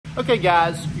Okay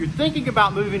guys, you're thinking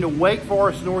about moving to Wake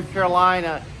Forest, North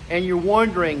Carolina, and you're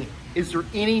wondering, is there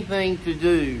anything to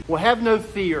do? Well, have no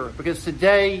fear, because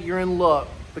today you're in luck,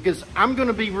 because I'm going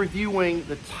to be reviewing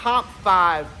the top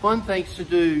 5 fun things to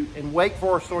do in Wake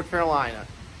Forest, North Carolina.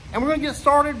 And we're going to get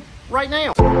started right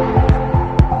now.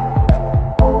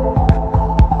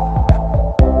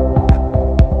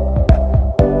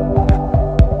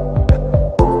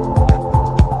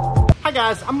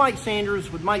 Hi guys, I'm Mike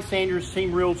Sanders with Mike Sanders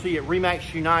Team Realty at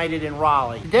RE/MAX United in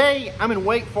Raleigh. Today, I'm in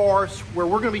Wake Forest where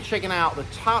we're going to be checking out the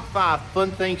top 5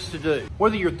 fun things to do.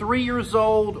 Whether you're 3 years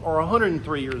old or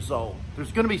 103 years old,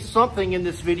 there's going to be something in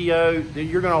this video that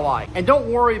you're going to like. And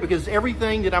don't worry, because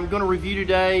everything that I'm going to review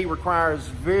today requires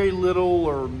very little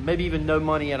or maybe even no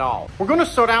money at all. We're going to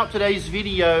start out today's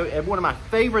video at one of my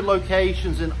favorite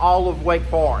locations in all of Wake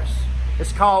Forest.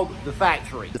 It's called The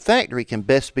Factory. The Factory can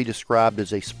best be described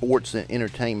as a sports and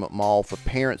entertainment mall for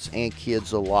parents and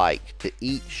kids alike to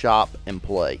eat, shop, and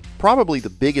play. Probably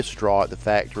the biggest draw at The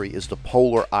Factory is the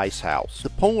Polar Ice House. The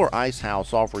Polar Ice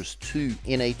House offers 2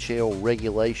 NHL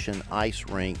regulation ice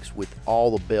rinks with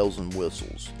all the bells and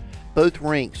whistles. Both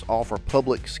rinks offer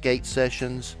public skate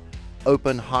sessions,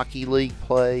 open hockey league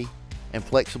play, and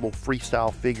flexible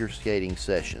freestyle figure skating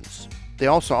sessions. They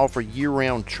also offer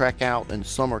year-round track out and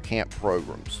summer camp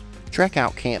programs. Track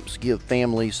out camps give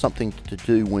families something to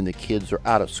do when the kids are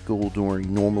out of school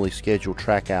during normally scheduled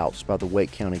track outs by the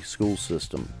Wake County school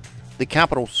system. The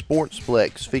Capitol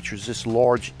Sportsplex features this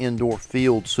large indoor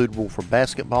field suitable for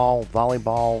basketball,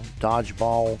 volleyball,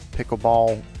 dodgeball,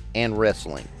 pickleball, and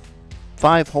wrestling.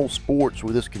 5-hole Sports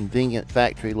with this convenient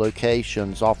factory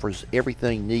locations offers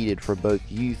everything needed for both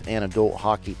youth and adult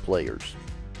hockey players.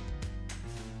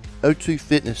 O2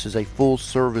 Fitness is a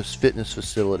full-service fitness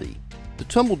facility. The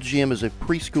Tumble Gym is a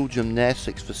preschool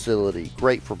gymnastics facility,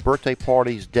 great for birthday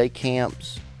parties, day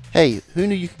camps. Hey, who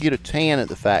knew you could get a tan at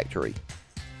the Factory?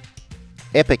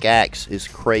 Epic Axe is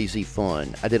crazy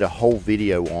fun. I did a whole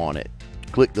video on it.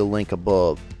 Click the link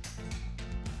above.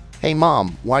 Hey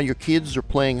Mom, while your kids are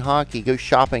playing hockey, go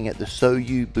shopping at the So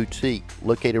You Boutique,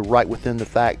 located right within the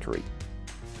Factory.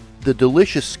 The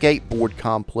Delicious Skateboard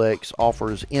Complex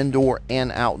offers indoor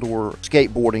and outdoor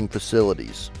skateboarding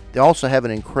facilities. They also have an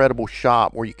incredible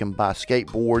shop where you can buy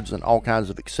skateboards and all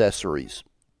kinds of accessories.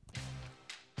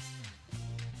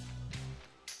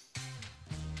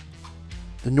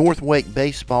 The North Wake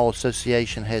Baseball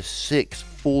Association has 6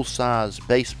 full-size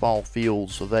baseball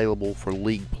fields available for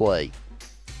league play.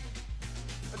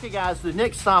 Okay guys, the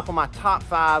next stop on my top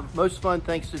 5 most fun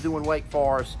things to do in Wake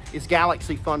Forest is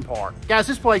Galaxy Fun Park. Guys,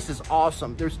 this place is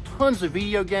awesome. There's tons of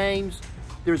video games,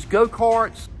 there's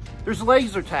go-karts, there's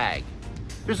laser tag,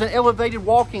 there's an elevated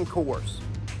walking course,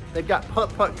 they've got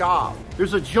putt-putt golf,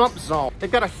 there's a jump zone,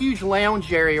 they've got a huge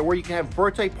lounge area where you can have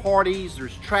birthday parties,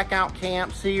 there's track out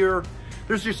camps here,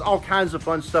 there's just all kinds of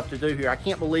fun stuff to do here. I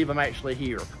can't believe I'm actually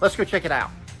here. Let's go check it out.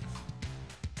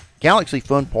 Galaxy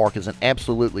Fun Park is an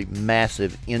absolutely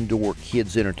massive indoor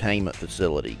kids entertainment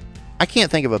facility. I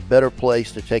can't think of a better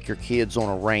place to take your kids on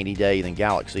a rainy day than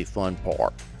Galaxy Fun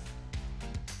Park.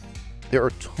 There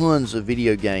are tons of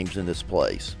video games in this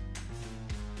place.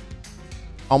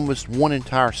 Almost one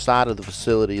entire side of the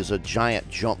facility is a giant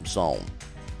jump zone.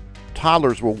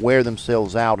 Toddlers will wear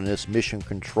themselves out in this mission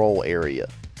control area.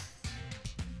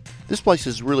 This place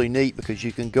is really neat because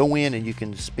you can go in and you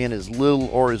can spend as little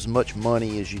or as much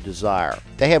money as you desire.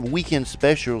 They have weekend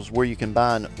specials where you can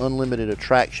buy an unlimited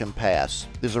attraction pass.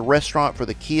 There's a restaurant for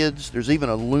the kids. There's even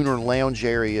a lunar lounge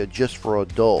area just for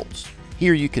adults.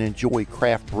 Here you can enjoy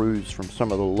craft brews from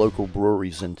some of the local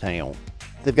breweries in town.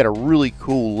 They've got a really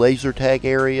cool laser tag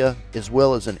area as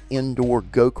well as an indoor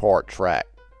go-kart track.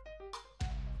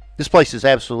 This place is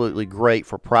absolutely great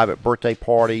for private birthday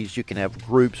parties. You can have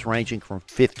groups ranging from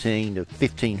 15 to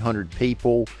 1,500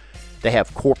 people. They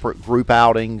have corporate group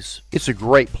outings. It's a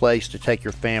great place to take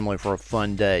your family for a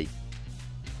fun day.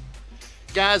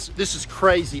 Guys, this is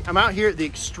crazy. I'm out here at the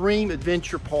Xtreme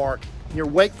Adventure Park near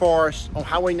Wake Forest on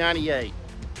Highway 98.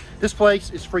 This place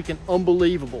is freaking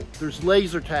unbelievable. There's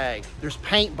laser tag, there's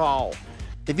paintball.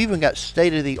 They've even got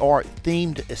state-of-the-art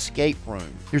themed escape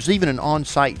room. There's even an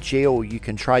on-site jail you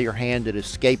can try your hand at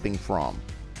escaping from.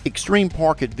 Xtreme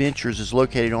Park Adventures is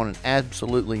located on an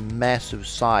absolutely massive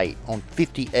site on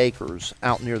 50 acres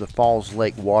out near the Falls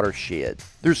Lake watershed.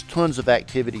 There's tons of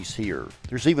activities here.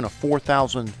 There's even a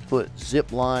 4,000-foot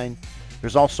zip line.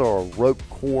 There's also a rope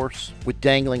course with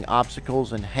dangling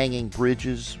obstacles and hanging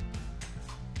bridges.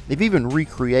 They've even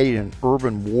recreated an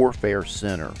urban warfare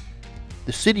center.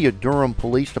 The City of Durham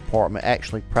Police Department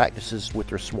actually practices with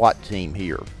their SWAT team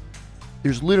here.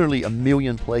 There's literally a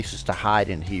million places to hide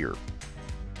in here.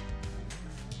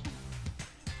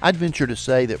 I'd venture to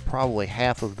say that probably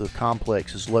half of the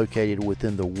complex is located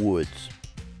within the woods.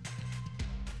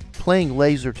 Playing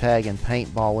laser tag and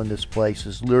paintball in this place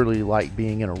is literally like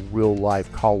being in a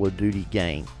real-life Call of Duty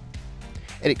game.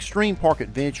 At Xtreme Park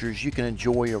Adventures, you can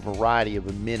enjoy a variety of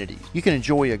amenities. You can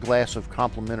enjoy a glass of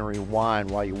complimentary wine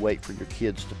while you wait for your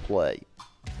kids to play.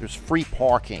 There's free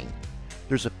parking.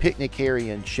 There's a picnic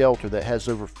area and shelter that has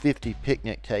over 50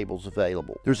 picnic tables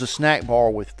available. There's a snack bar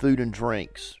with food and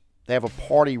drinks. They have a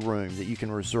party room that you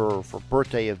can reserve for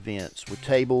birthday events with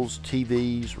tables,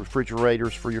 TVs,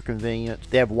 refrigerators for your convenience.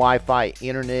 They have Wi-Fi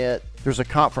internet. There's a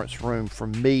conference room for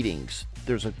meetings.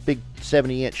 There's a big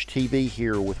 70-inch TV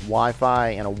here with Wi-Fi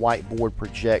and a whiteboard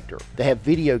projector. They have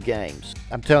video games.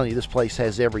 I'm telling you, this place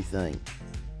has everything.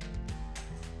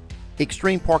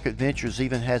 Xtreme Park Adventures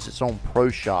even has its own pro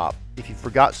shop. If you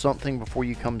forgot something before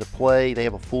you come to play, they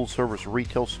have a full-service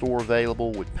retail store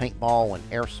available with paintball and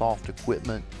airsoft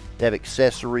equipment. They have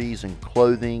accessories and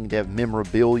clothing. They have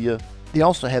memorabilia. They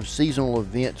also have seasonal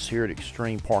events here at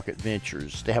Xtreme Park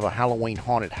Adventures. They have a Halloween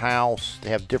haunted house. They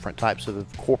have different types of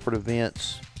corporate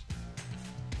events.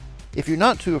 If you're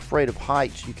not too afraid of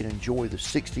heights, you can enjoy the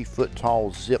 60-foot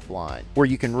tall zip line, where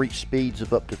you can reach speeds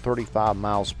of up to 35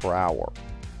 miles per hour.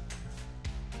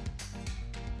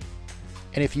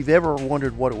 And if you've ever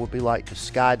wondered what it would be like to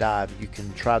skydive, you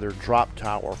can try their drop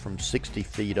tower from 60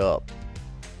 feet up.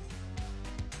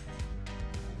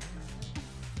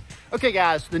 Okay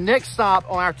guys, the next stop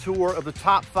on our tour of the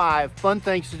top 5 fun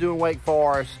things to do in Wake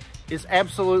Forest is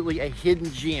absolutely a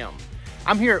hidden gem.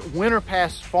 I'm here at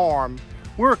Winterpast Farm.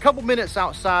 We're a couple minutes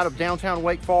outside of downtown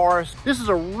Wake Forest. This is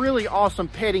a really awesome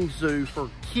petting zoo for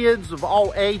kids of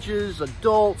all ages,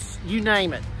 adults, you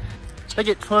name it. They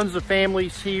get tons of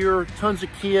families here, tons of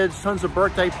kids, tons of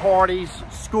birthday parties,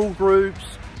 school groups.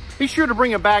 Be sure to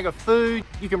bring a bag of food.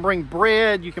 You can bring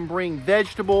bread, you can bring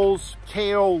vegetables,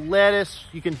 kale, lettuce.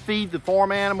 You can feed the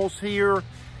farm animals here.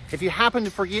 If you happen to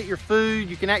forget your food,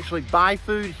 you can actually buy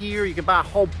food here. You can buy a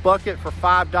whole bucket for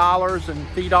 $5 and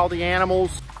feed all the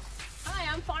animals.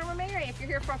 Hi, I'm Farmer Mary. If you're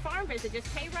here for a farm visit,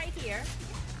 just pay right here.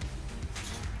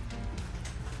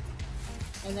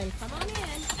 And then come on in.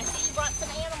 I see you brought some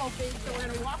animal food, so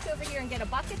we're gonna walk over here and get a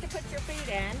bucket to put your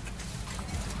food in.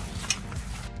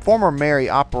 Farmer Mary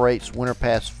operates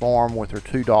Winterpast Farm with her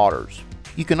 2 daughters.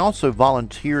 You can also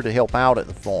volunteer to help out at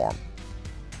the farm.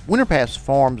 Winterpast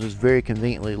Farms is very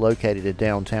conveniently located in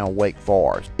downtown Wake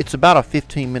Forest. It's about a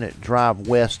 15-minute drive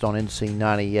west on NC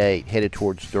 98 headed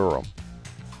towards Durham.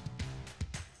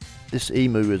 This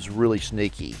emu is really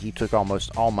sneaky. He took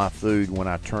almost all my food when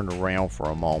I turned around for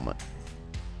a moment.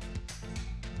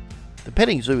 The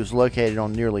petting zoo is located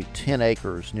on nearly 10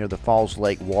 acres near the Falls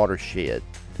Lake watershed.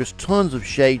 There's tons of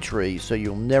shade trees, so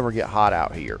you'll never get hot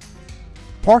out here.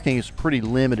 Parking is pretty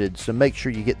limited, so make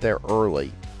sure you get there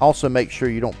early. Also make sure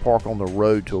you don't park on the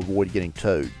road to avoid getting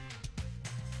towed.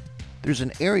 There's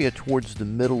an area towards the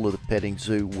middle of the petting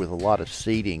zoo with a lot of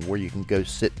seating where you can go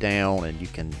sit down and you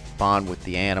can bond with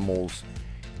the animals.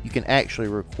 You can actually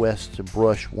request to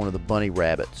brush one of the bunny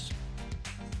rabbits.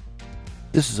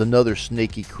 This is another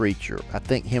sneaky creature. I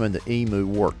think him and the emu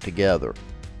work together.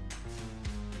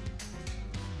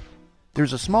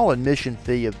 There's a small admission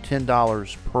fee of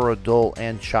 $10 per adult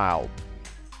and child.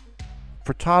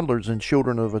 For toddlers and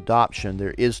children of adoption,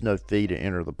 there is no fee to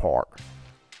enter the park.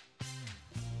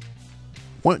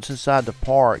 Once inside the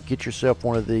park, get yourself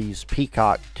one of these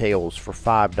peacock tails for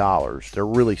 $5. They're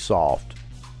really soft.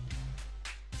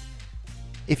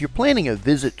 If you're planning a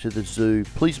visit to the zoo,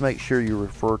 please make sure you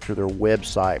refer to their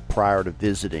website prior to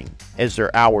visiting, as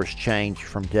their hours change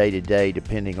from day to day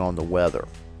depending on the weather.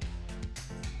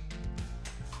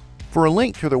 For a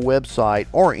link to their website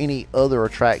or any other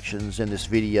attractions in this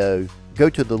video, go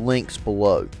to the links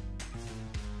below.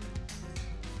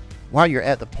 While you're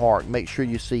at the park, make sure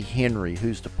you see Henry,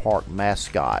 who's the park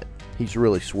mascot. He's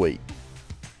really sweet.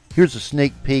 Here's a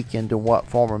sneak peek into what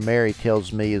Farmer Mary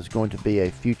tells me is going to be a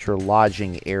future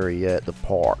lodging area at the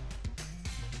park.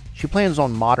 She plans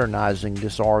on modernizing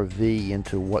this RV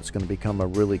into what's going to become a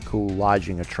really cool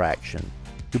lodging attraction.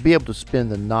 You'll be able to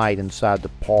spend the night inside the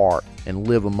park and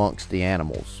live amongst the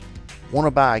animals. Want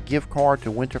to buy a gift card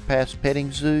to Winterpast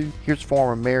Petting Zoo? Here's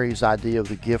Farmer Mary's idea of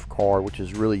the gift card, which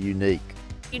is really unique.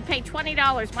 You'd pay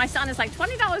 $20. My son is like,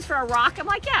 $20 for a rock? I'm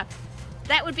like, yeah.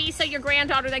 That would be so your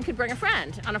granddaughter then could bring a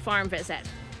friend on a farm visit.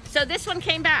 So this one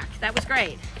came back. That was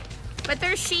great. But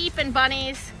there's sheep and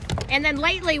bunnies. And then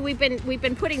lately we've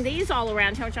been putting these all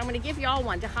around town, which I'm going to give you all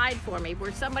one to hide for me,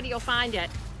 where somebody will find it.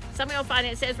 Somebody will find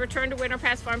it. It says return to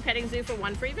Winterpast Farm Petting Zoo for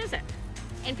one free visit.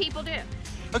 And people do.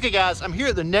 Okay guys, I'm here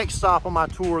at the next stop on my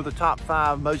tour of the top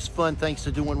 5 most fun things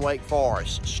to do in Wake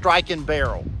Forest, Strike and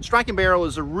Barrel. Strike and Barrel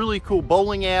is a really cool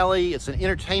bowling alley. It's an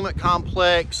entertainment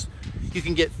complex. You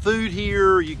can get food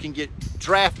here, you can get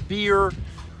draft beer.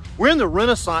 We're in the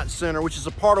Renaissance Center, which is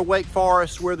a part of Wake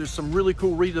Forest where there's some really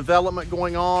cool redevelopment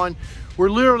going on. We're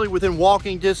literally within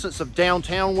walking distance of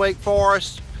downtown Wake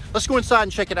Forest. Let's go inside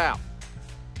and check it out.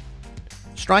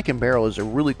 Strike and Barrel is a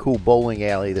really cool bowling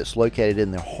alley that's located in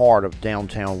the heart of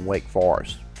downtown Wake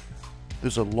Forest.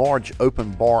 There's a large open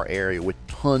bar area with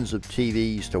tons of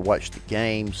TVs to watch the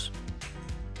games.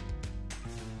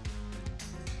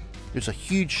 There's a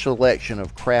huge selection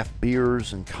of craft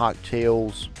beers and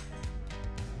cocktails.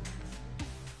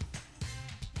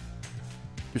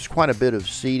 There's quite a bit of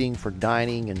seating for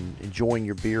dining and enjoying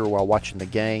your beer while watching the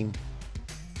game.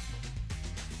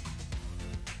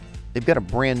 They've got a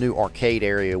brand new arcade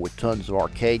area with tons of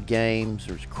arcade games.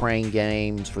 There's crane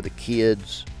games for the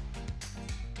kids.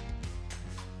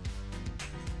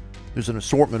 There's an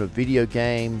assortment of video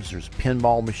games. There's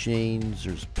pinball machines.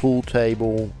 There's pool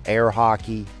table, air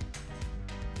hockey.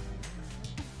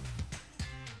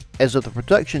 As of the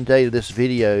production date of this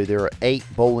video, there are 8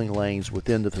 bowling lanes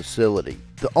within the facility.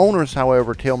 The owners,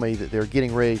 however, tell me that they're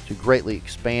getting ready to greatly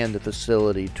expand the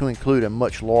facility to include a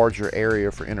much larger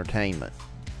area for entertainment.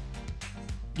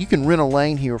 You can rent a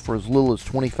lane here for as little as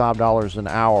 $25 an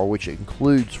hour, which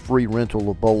includes free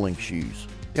rental of bowling shoes.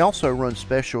 They also run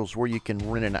specials where you can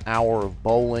rent an hour of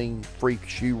bowling, free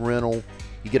shoe rental,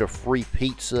 you get a free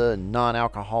pizza and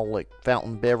non-alcoholic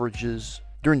fountain beverages.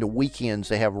 During the weekends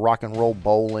they have rock and roll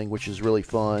bowling, which is really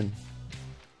fun.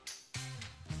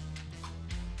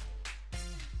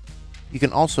 You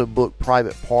can also book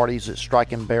private parties at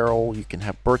Strike and Barrel. You can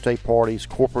have birthday parties,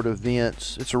 corporate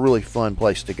events. It's a really fun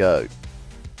place to go.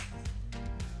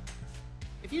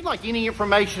 If you'd like any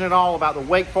information at all about the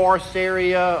Wake Forest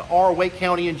area or Wake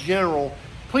County in general,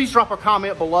 please drop a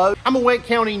comment below. I'm a Wake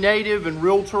County native and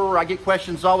realtor. I get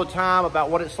questions all the time about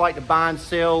what it's like to buy and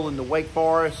sell in the Wake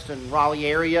Forest and Raleigh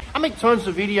area. I make tons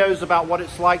of videos about what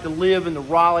it's like to live in the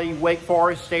Raleigh, Wake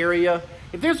Forest area.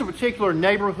 If there's a particular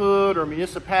neighborhood or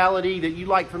municipality that you'd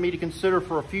like for me to consider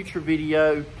for a future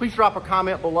video, please drop a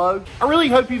comment below. I really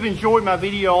hope you've enjoyed my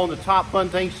video on the top fun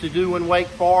things to do in Wake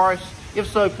Forest. If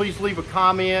so, please leave a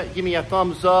comment, give me a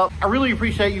thumbs up. I really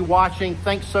appreciate you watching.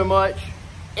 Thanks so much.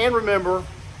 And remember,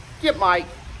 get Mike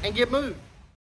and get moved.